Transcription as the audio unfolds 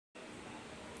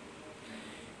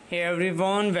Hey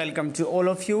everyone, welcome to all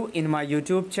of you in my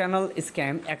YouTube channel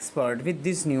Scam Expert with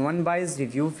this new unbiased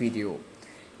review video.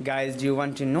 Guys, do you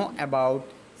want to know about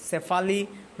Cefaly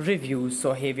Reviews?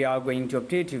 So here we are going to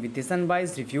update you with this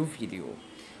unbiased review video.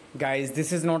 Guys,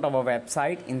 this is not our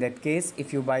website. In that case,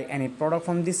 if you buy any product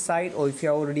from this site or if you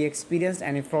have already experienced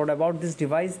any fraud about this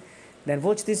device, then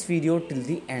watch this video till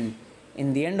the end.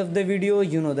 In the end of the video,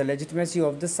 you know the legitimacy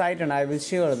of the site and I will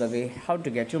share the way how to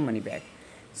get your money back.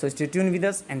 So stay tuned with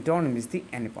us and don't miss the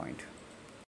any point.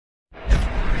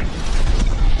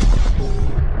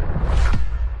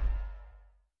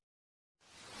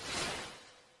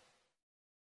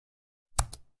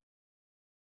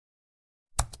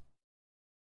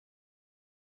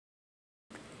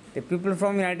 The people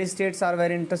from United States are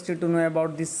very interested to know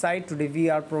about this site. Today we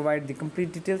are provide the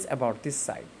complete details about this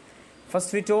site.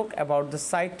 First we talk about the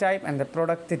site type and the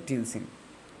product it deals in.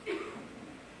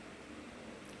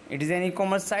 It is an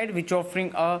e-commerce site which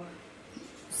offering a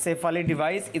Cefaly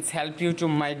device. It's helped you to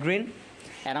migraine.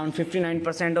 Around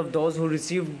 59% of those who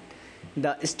received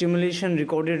the stimulation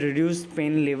recorded reduced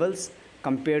pain levels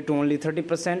compared to only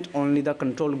 30% only the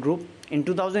control group. In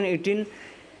 2018,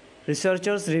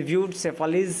 researchers reviewed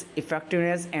Cefaly's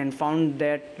effectiveness and found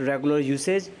that regular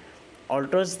usage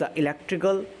alters the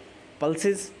electrical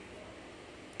pulses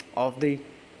of the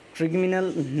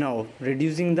trigeminal nerve,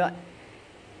 reducing the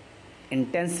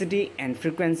intensity and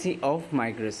frequency of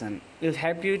migration. It will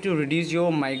help you to reduce your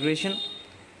migraine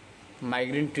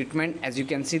treatment. As you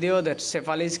can see there, that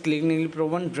Cefaly is clinically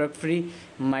proven drug-free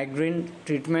migraine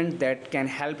treatment that can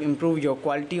help improve your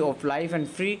quality of life and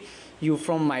free you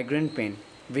from migraine pain.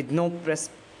 With no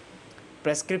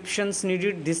prescriptions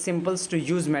needed, this simple to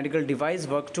use medical device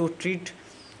work to treat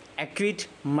acute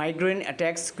migraine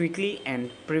attacks quickly and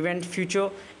prevent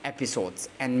future episodes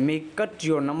and may cut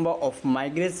your number of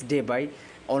migraines day by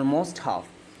almost half.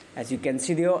 As you can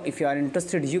see there, if you are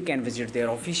interested, you can visit their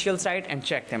official site and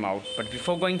check them out. But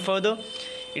before going further,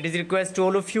 it is a request to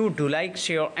all of you to like,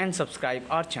 share and subscribe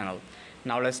our channel.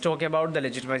 Now let's talk about the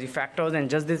legitimacy factors and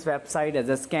just this website as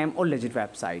a scam or legit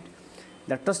website.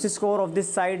 The trust score of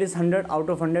this site is 100 out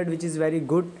of 100, which is very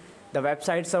good. The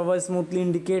website server smoothly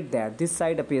indicate that this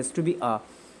site appears to be a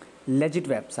legit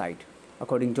website.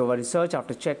 According to our research,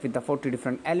 after check with the 40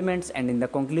 different elements and in the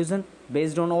conclusion,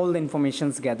 based on all the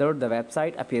informations gathered, the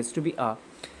website appears to be a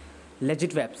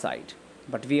legit website.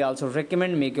 But we also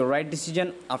recommend make your right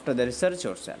decision after the research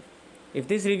yourself. If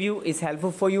this review is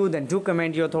helpful for you, then do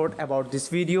comment your thought about this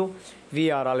video.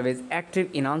 We are always active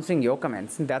in answering your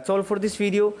comments. That's all for this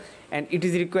video, and it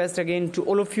is a request again to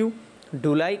all of you,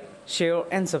 do like, share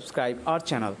and subscribe our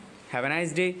channel. Have a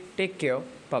nice day. Take care.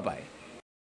 Bye bye.